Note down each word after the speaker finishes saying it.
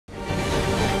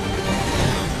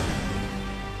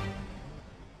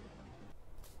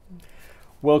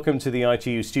Welcome to the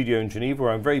ITU studio in Geneva,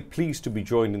 where I'm very pleased to be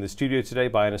joined in the studio today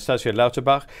by ANASTASSIA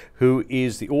Lauterbach, who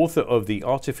is the author of the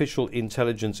Artificial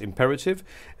Intelligence Imperative,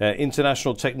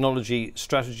 international technology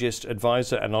strategist,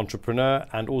 advisor and entrepreneur,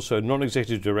 and also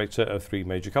non-executive director of 3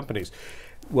 major companies.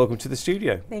 Welcome to the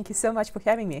studio. Thank you so much for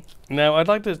having me. Now, I'd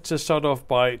like to start off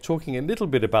by talking a little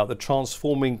bit about the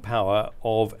transforming power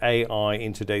of AI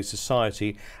in today's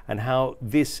society and how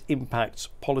this impacts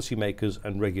policymakers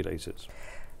and regulators.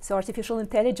 So artificial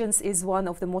intelligence is one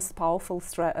of the most powerful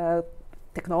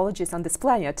technologies on this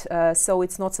planet. So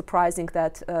it's not surprising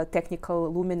that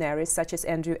technical luminaries such as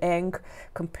Andrew Ng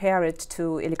compare it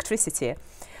to electricity.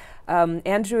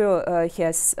 Andrew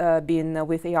has been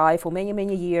with AI for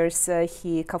many years.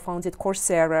 He co-founded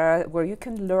Coursera, where you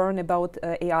can learn about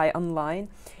AI online.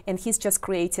 And he's just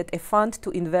created a fund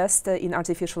to invest in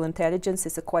artificial intelligence.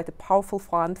 It's quite a powerful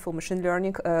fund for machine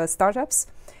learning startups.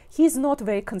 He's not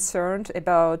very concerned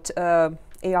about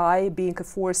AI being a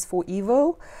force for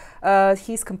evil.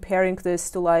 He's comparing this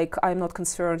to, like, I'm not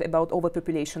concerned about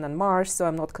overpopulation on Mars, so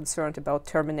I'm not concerned about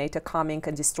Terminator coming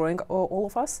and destroying all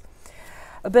of us.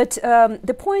 But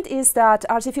the point is that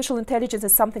artificial intelligence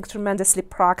is something tremendously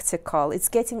practical. It's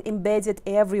getting embedded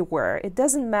everywhere. It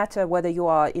doesn't matter whether you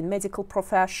are in medical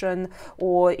profession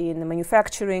or in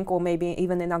manufacturing or maybe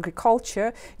even in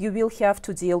agriculture, you will have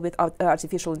to deal with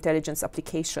artificial intelligence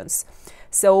applications.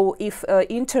 So if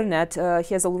internet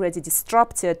has already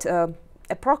disrupted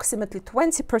approximately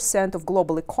 20% of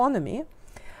global economy,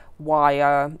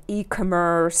 via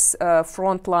e-commerce,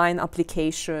 frontline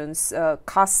applications,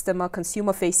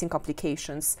 consumer-facing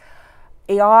applications,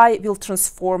 AI will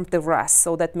transform the rest.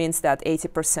 So that means that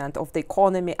 80% of the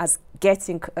economy is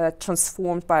getting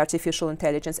transformed by artificial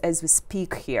intelligence as we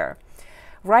speak here.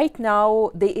 Right now,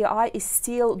 the AI is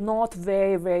still not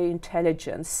very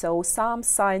intelligent. So some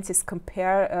scientists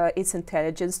compare its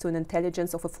intelligence to an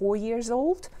intelligence of a 4 years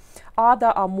old.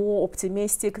 Others are more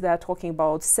optimistic. They're talking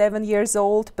about 7 years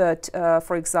old. But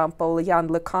for example, Yann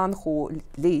LeCun, who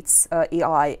leads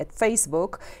AI at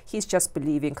Facebook, he's just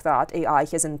believing that AI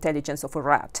has an intelligence of a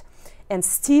rat. And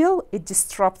still, it's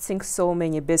disrupting so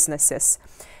many businesses.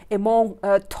 Among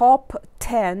top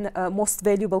 10 most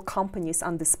valuable companies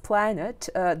on this planet,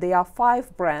 there are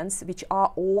 5 brands which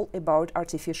are all about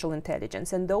artificial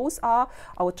intelligence. And those are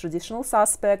our traditional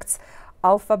suspects: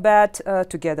 Alphabet,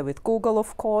 together with Google,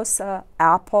 of course,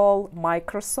 Apple,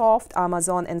 Microsoft,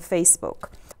 Amazon, and Facebook.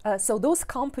 So those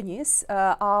companies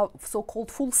are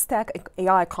so-called full-stack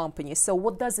AI companies. So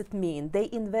what does it mean? They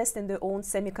invest in their own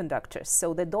semiconductors.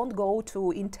 So they don't go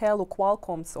to Intel or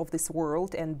Qualcomm's of this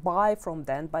world and buy from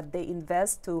them, but they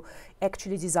invest to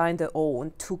actually design their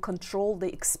own, to control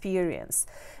the experience.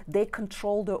 They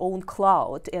control their own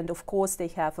cloud. And of course, they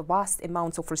have vast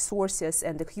amounts of resources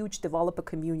and a huge developer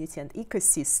community and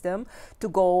ecosystem to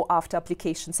go after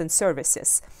applications and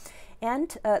services.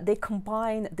 And they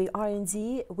combine the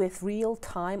R&D with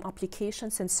real-time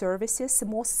applications and services.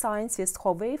 Most scientists who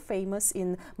are very famous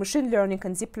in machine learning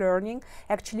and deep learning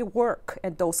actually work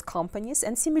at those companies,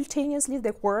 and simultaneously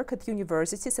they work at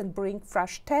universities and bring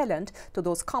fresh talent to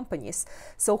those companies.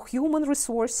 So human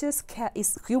resources,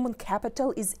 human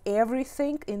capital is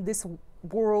everything in this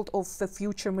world of the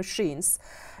future machines.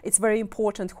 It's very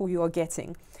important who you are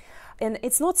getting. And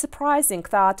it's not surprising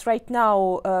that right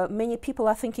now many people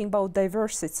are thinking about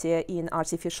diversity in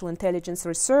artificial intelligence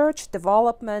research,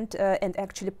 development, and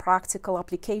actually practical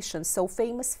applications. So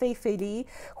famous Fei Li,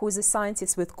 who is a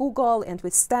scientist with Google and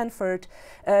with Stanford,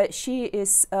 she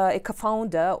is a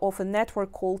co-founder of a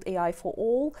network called AI for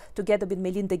All. Together with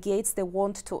Melinda Gates, they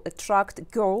want to attract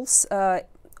girls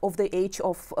of the age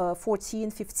of 14,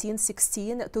 15,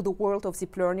 16 to the world of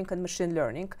deep learning and machine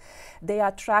learning. They are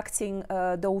attracting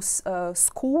those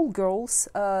school girls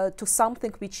to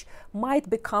something which might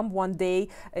become one day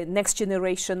a next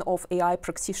generation of AI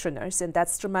practitioners. And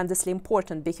that's tremendously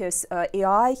important because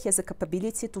AI has a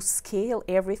capability to scale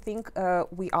everything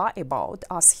we are about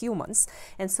as humans.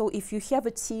 And so if you have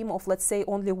a team of, let's say,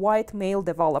 only white male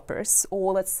developers,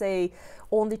 or let's say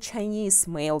only Chinese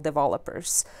male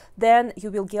developers, then you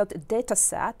will get a data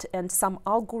set and some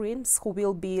algorithms who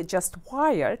will be just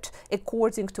wired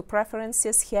according to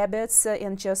preferences, habits,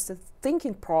 and just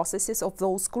thinking processes of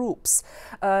those groups.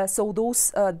 So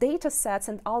those data sets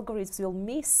and algorithms will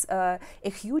miss a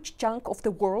huge chunk of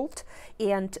the world,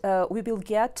 and we will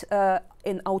get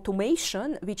an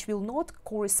automation which will not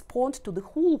correspond to the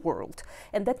whole world.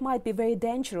 And that might be very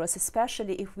dangerous,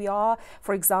 especially if we are,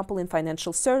 for example, in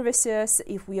financial services,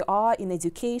 if we are in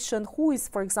education. Who is,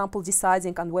 for example,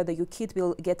 deciding on whether your kid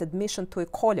will get admission to a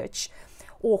college?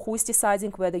 or who is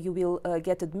deciding whether you will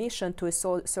get admission to a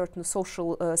certain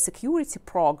social security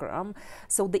program.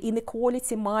 So the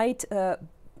inequality might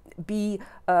be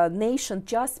nationed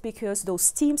just because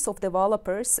those teams of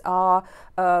developers are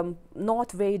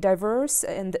not very diverse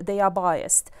and they are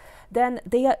biased. Then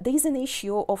there is an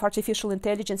issue of artificial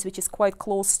intelligence which is quite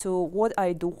close to what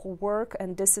I do work,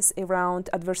 and this is around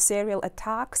adversarial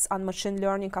attacks on machine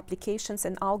learning applications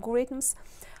and algorithms.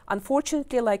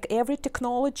 Unfortunately, like every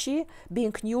technology,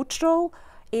 being neutral,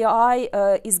 AI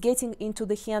is getting into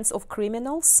the hands of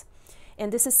criminals.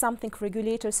 And this is something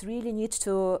regulators really need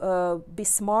to be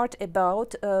smart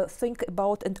about, think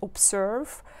about and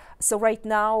observe. So right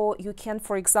now you can,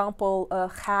 for example,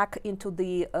 hack into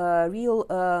the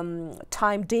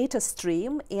real-time data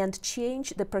stream and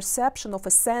change the perception of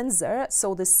a sensor.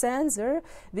 So the sensor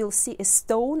will see a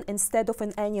stone instead of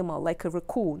an animal, like a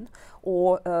raccoon,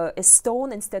 or a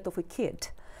stone instead of a kid.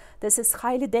 This is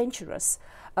highly dangerous.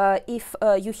 If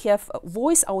you have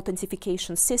voice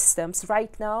authentication systems,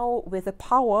 right now with the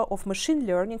power of machine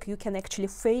learning, you can actually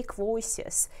fake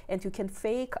voices and you can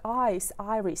fake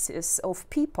irises of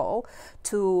people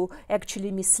to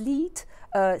actually mislead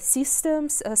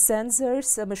systems,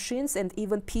 sensors, machines, and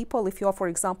even people. If you are, for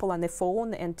example, on a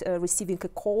phone and receiving a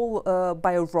call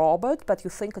by a robot, but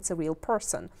you think it's a real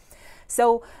person.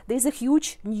 So there's a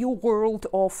huge new world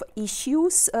of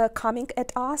issues coming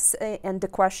at us, and the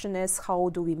question is, how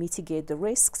do we mitigate the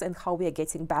risks and how we are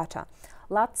getting better?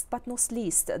 Last but not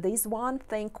least, there is one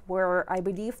thing where I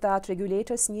believe that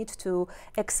regulators need to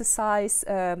exercise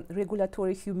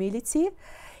regulatory humility.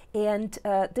 And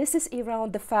this is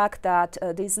around the fact that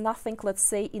there's nothing, let's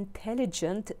say,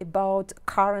 intelligent about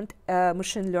current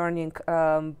machine learning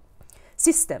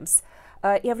systems.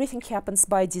 Everything happens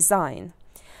by design.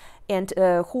 And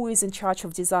who is in charge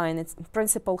of design? It's in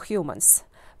principle humans.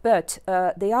 But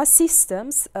there are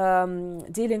systems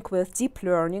dealing with deep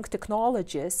learning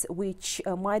technologies which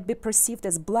might be perceived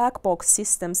as black box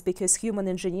systems because human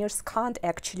engineers can't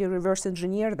actually reverse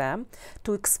engineer them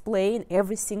to explain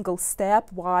every single step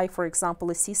why, for example,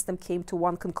 a system came to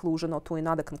one conclusion or to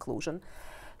another conclusion.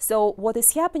 So what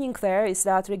is happening there is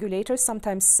that regulators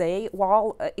sometimes say,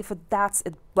 well, if that's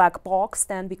a black box,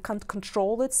 then we can't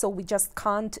control it, so we just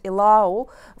can't allow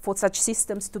for such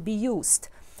systems to be used.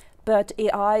 But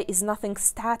AI is nothing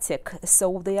static,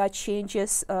 so there are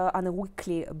changes on a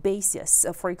weekly basis.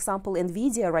 For example,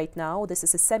 NVIDIA right now, this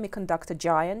is a semiconductor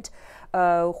giant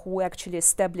who actually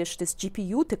established this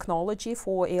GPU technology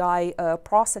for AI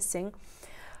processing.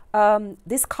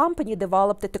 This company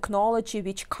developed a technology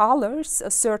which colors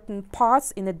certain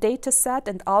parts in a data set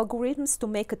and algorithms to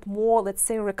make it more, let's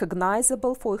say,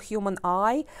 recognizable for a human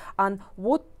eye on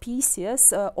what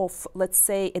pieces of, let's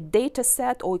say, a data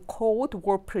set or code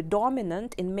were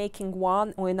predominant in making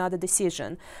one or another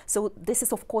decision. So this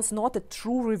is, of course, not a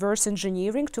true reverse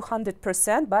engineering to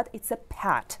 100%, but it's a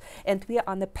path, and we are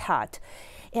on a path.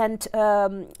 And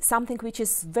something which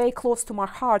is very close to my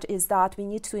heart is that we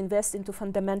need to invest into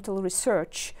fundamental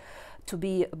research to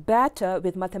be better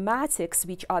with mathematics,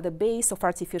 which are the base of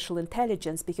artificial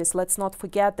intelligence, because let's not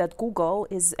forget that Google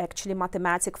is actually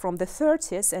mathematics from the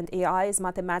 30s and AI is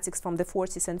mathematics from the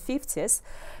 40s and 50s.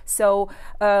 So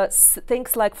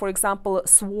things like, for example,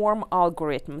 swarm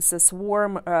algorithms,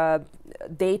 swarm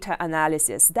data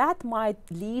analysis, that might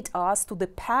lead us to the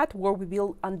path where we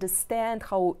will understand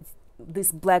how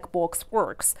this black box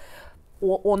works,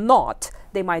 or not.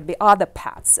 There might be other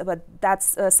paths, but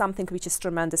that's something which is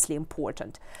tremendously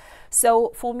important.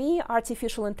 So for me,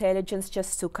 artificial intelligence,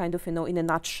 just to kind of, in a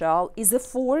nutshell, is a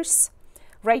force.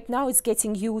 Right now it's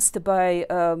getting used by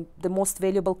the most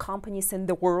valuable companies in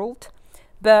the world,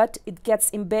 but it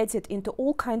gets embedded into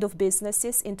all kinds of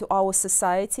businesses, into our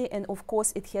society, and of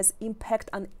course it has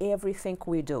impact on everything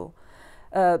we do.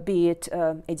 Be it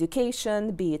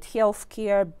education, be it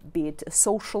healthcare, be it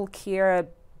social care,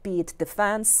 be it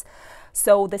defense.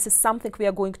 So this is something we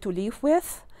are going to live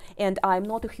with, and I'm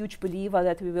not a huge believer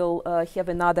that we will have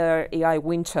another AI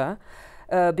winter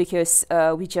because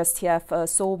we just have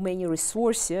so many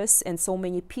resources and so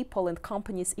many people and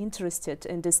companies interested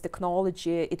in this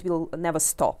technology. It will never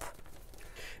stop.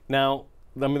 Now,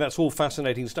 I mean, that's all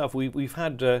fascinating stuff. We've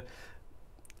had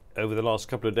over the last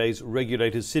couple of days,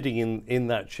 regulators sitting in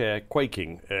that chair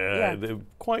quaking. They're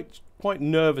quite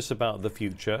nervous about the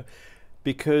future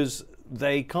because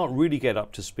they can't really get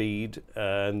up to speed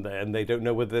and they don't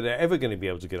know whether they're ever going to be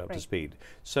able to get up to speed.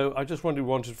 So I just wanted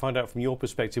to find out from your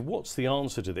perspective, what's the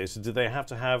answer to this? Do they have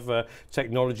to have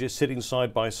technologists sitting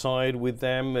side by side with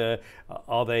them?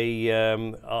 Are they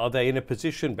in a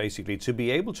position basically to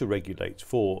be able to regulate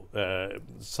for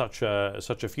such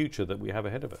a future that we have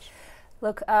ahead of us?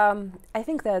 Look, I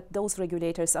think that those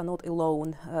regulators are not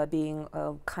alone being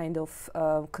kind of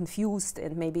confused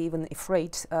and maybe even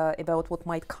afraid about what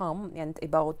might come and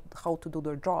about how to do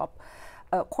their job.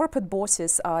 Corporate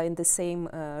bosses are in the same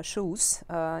shoes,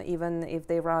 even if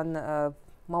they run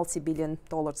multi-billion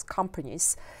dollars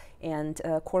companies, and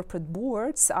corporate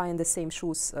boards are in the same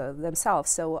shoes themselves.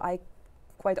 So I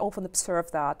quite often observe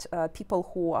that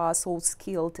people who are so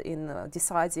skilled in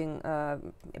deciding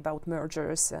about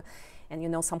mergers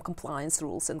and some compliance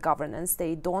rules and governance,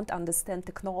 they don't understand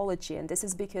technology, and this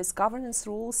is because governance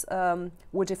rules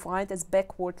were defined as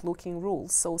backward-looking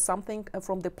rules. So something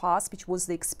from the past, which was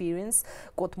the experience,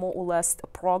 got more or less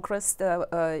progressed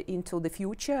into the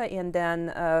future, and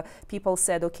then people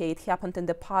said, okay, it happened in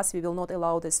the past, we will not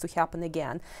allow this to happen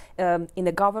again in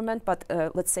the government, but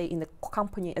let's say in the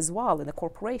company as well, in a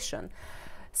corporation.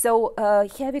 So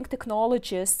having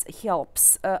technologists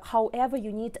helps. However,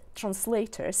 you need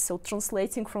translators, so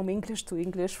translating from English to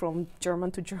English, from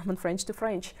German to German, French to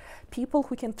French, people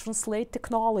who can translate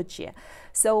technology.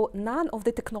 So none of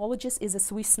the technologies is a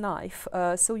Swiss knife.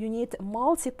 So you need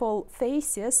multiple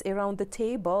faces around the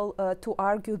table to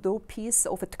argue their piece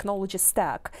of a technology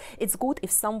stack. It's good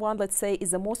if someone, let's say,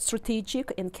 is the most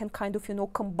strategic and can kind of,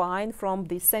 combine from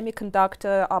the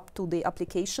semiconductor up to the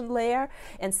application layer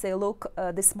and say, look,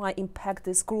 this might impact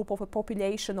this group of a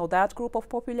population or that group of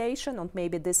population, or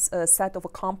maybe this set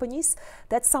of companies.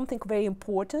 That's something very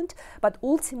important. But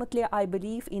ultimately, I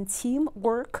believe in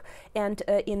teamwork and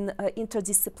in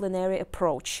interdisciplinary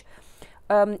approach.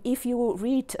 If you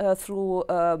read through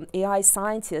AI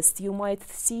scientists, you might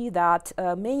see that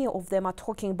many of them are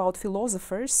talking about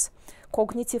philosophers,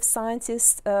 cognitive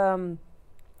scientists,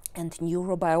 and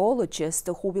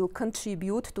neurobiologists who will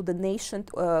contribute to the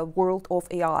nascent world of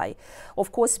AI.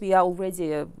 Of course, we are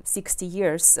already 60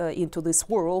 years into this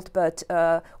world, but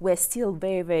we're still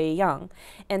very, very young.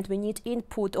 And we need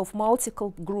input of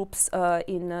multiple groups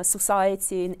in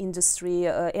society, in industry,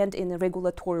 and in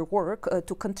regulatory work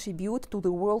to contribute to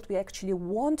the world we actually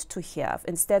want to have,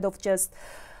 instead of just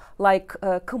like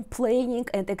complaining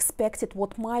and expecting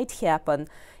what might happen.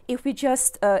 If we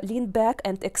just lean back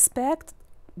and expect,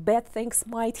 bad things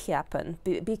might happen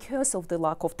because of the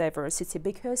lack of diversity,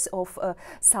 because of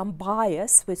some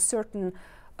bias with certain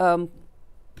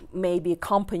maybe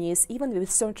companies, even with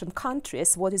certain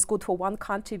countries. What is good for one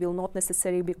country will not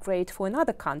necessarily be great for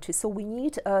another country. So we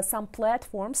need some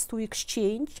platforms to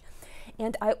exchange.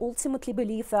 And I ultimately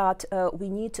believe that we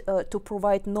need to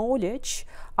provide knowledge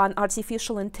on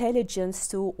artificial intelligence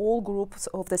to all groups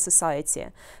of the society.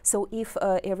 So if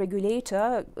a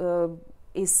regulator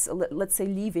is, let's say,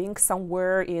 living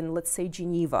somewhere in, let's say,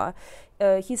 Geneva,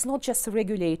 he's not just a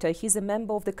regulator, he's a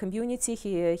member of the community,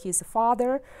 he's a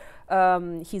father,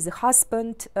 he's a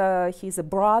husband, he's a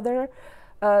brother.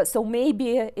 So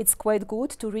maybe it's quite good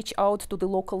to reach out to the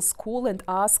local school and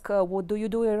ask, what do you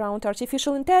do around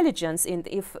artificial intelligence? And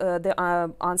if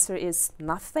the answer is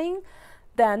nothing,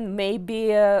 then maybe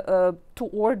to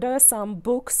order some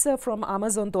books from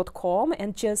Amazon.com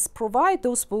and just provide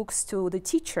those books to the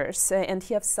teachers and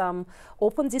have some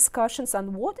open discussions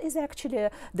on what is actually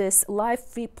this Life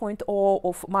 3.0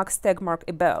 of Max Tegmark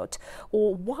about,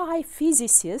 or why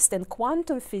physicists and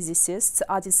quantum physicists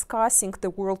are discussing the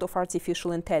world of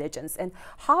artificial intelligence, and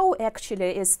how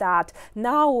actually is that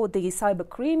now the cyber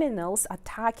criminals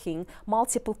attacking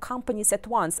multiple companies at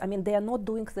once. I mean, they are not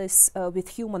doing this with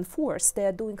human force, they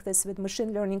are doing this with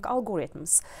machine learning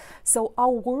algorithms. So our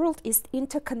world is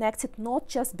interconnected, not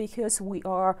just because we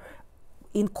are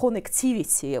in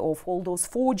connectivity of all those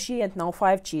 4G and now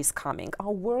 5G is coming.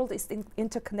 Our world is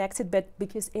interconnected, but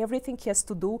because everything has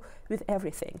to do with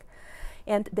everything.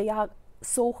 And they are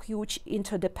so huge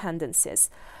interdependencies.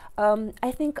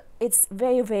 I think it's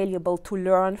very valuable to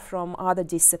learn from other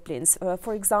disciplines.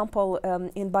 For example,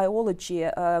 in biology,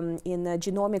 in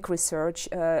genomic research,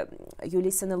 you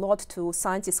listen a lot to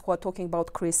scientists who are talking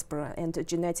about CRISPR and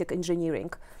genetic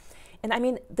engineering. And I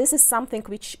mean, this is something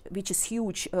which is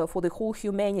huge for the whole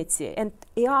humanity, and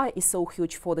AI is so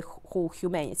huge for the whole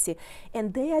humanity.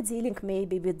 And they are dealing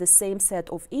maybe with the same set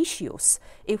of issues.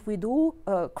 If we do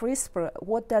CRISPR,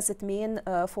 what does it mean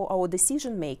for our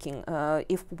decision making?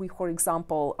 If we, for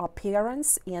example, are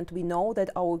parents and we know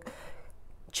that our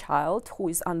child who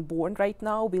is unborn right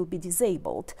now will be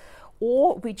disabled,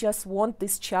 or we just want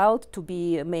this child to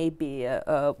be maybe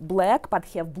black but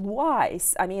have blue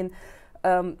eyes. I mean,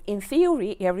 in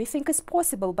theory, everything is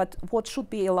possible, but what should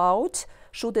be allowed?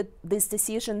 Should this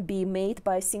decision be made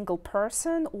by a single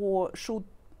person, or should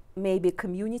maybe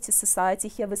community, society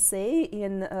have a say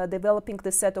in developing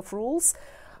the set of rules?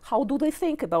 How do they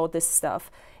think about this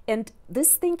stuff? And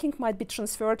this thinking might be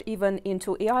transferred even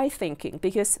into AI thinking,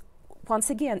 because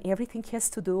once again, everything has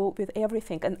to do with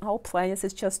everything, and our planet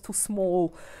is just too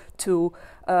small to,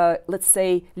 let's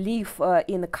say, live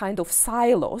in a kind of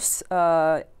silos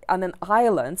on an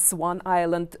island, one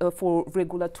island for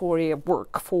regulatory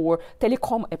work for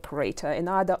telecom operator,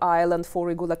 another island for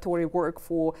regulatory work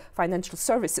for financial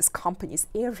services companies.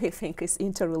 Everything is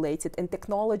interrelated, and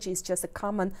technology is just a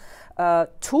common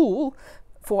tool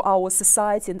for our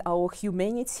society and our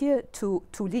humanity to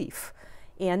live.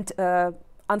 And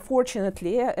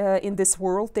unfortunately, in this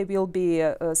world, there will be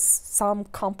some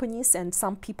companies and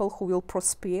some people who will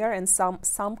prosper, and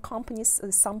some companies,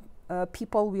 some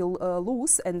people will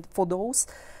lose, and for those,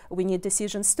 we need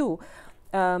decisions too.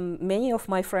 Many of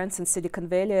my friends in Silicon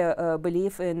Valley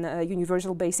believe in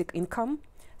universal basic income.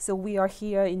 So we are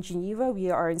here in Geneva, we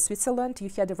are in Switzerland. You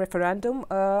had a referendum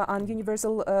on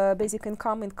universal basic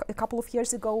income a couple of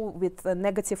years ago with a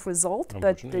negative result,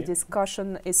 but the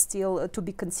discussion is still to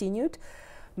be continued.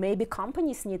 Maybe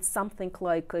companies need something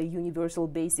like a universal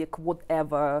basic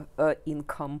whatever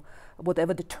income,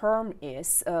 whatever the term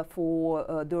is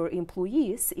for their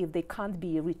employees, if they can't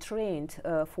be retrained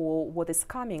for what is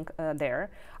coming there.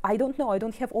 I don't know, I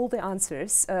don't have all the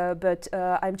answers, but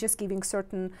I'm just giving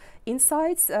certain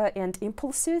insights and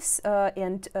impulses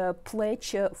and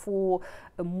pledge for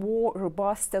a more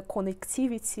robust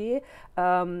connectivity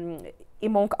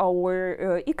among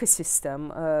our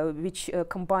ecosystem, which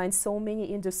combines so many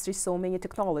industries, so many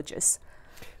technologies.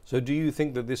 So do you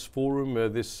think that this forum,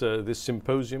 this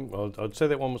symposium, I'll say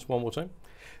that one more time.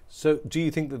 So do you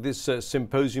think that this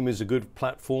symposium is a good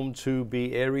platform to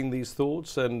be airing these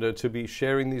thoughts and to be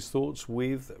sharing these thoughts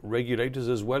with regulators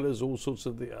as well as all sorts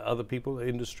of the other people,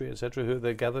 industry, etc., who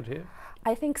are gathered here?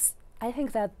 I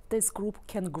think that this group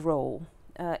can grow.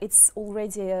 It's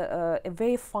already a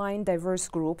very fine, diverse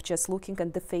group, just looking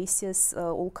at the faces,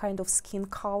 all kind of skin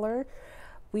color.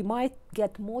 We might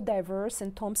get more diverse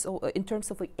in terms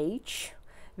of age.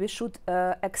 We should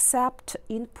accept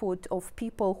input of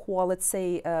people who are, let's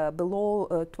say,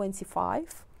 below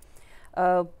 25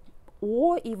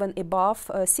 or even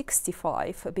above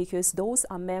 65, because those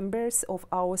are members of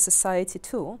our society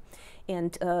too,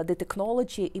 and the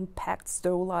technology impacts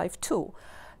their life too.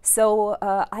 So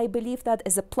I believe that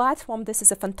as a platform, this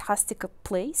is a fantastic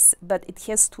place, but it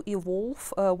has to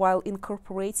evolve while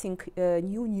incorporating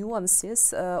new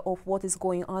nuances of what is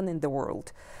going on in the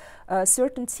world.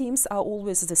 Certain themes are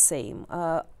always the same.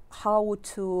 How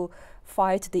to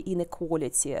fight the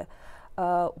inequality,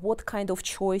 what kind of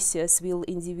choices will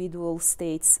individual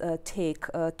states take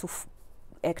to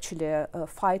actually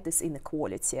fight this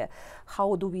inequality?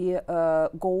 How do we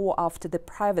go after the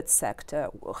private sector?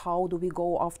 How do we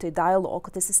go after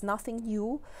dialogue? This is nothing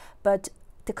new, but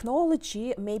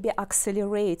technology maybe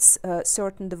accelerates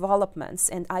certain developments,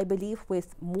 and I believe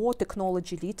with more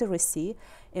technology literacy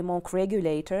among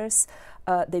regulators,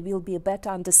 there will be a better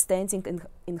understanding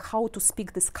in how to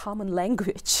speak this common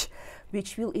language,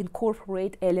 which will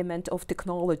incorporate element of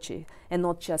technology and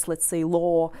not just, let's say,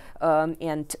 law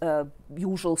and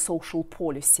usual social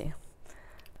policy.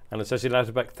 Anastassia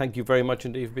Lauterbach, thank you very much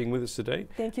indeed for being with us today.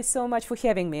 Thank you so much for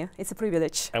having me. It's a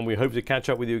privilege. And we hope to catch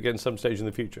up with you again some stage in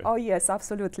the future. Oh yes,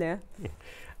 absolutely.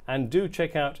 And do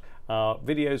check out our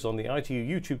videos on the ITU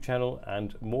YouTube channel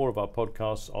and more of our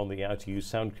podcasts on the ITU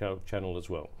SoundCloud channel as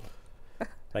well.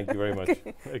 Thank you very much.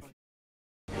 Okay.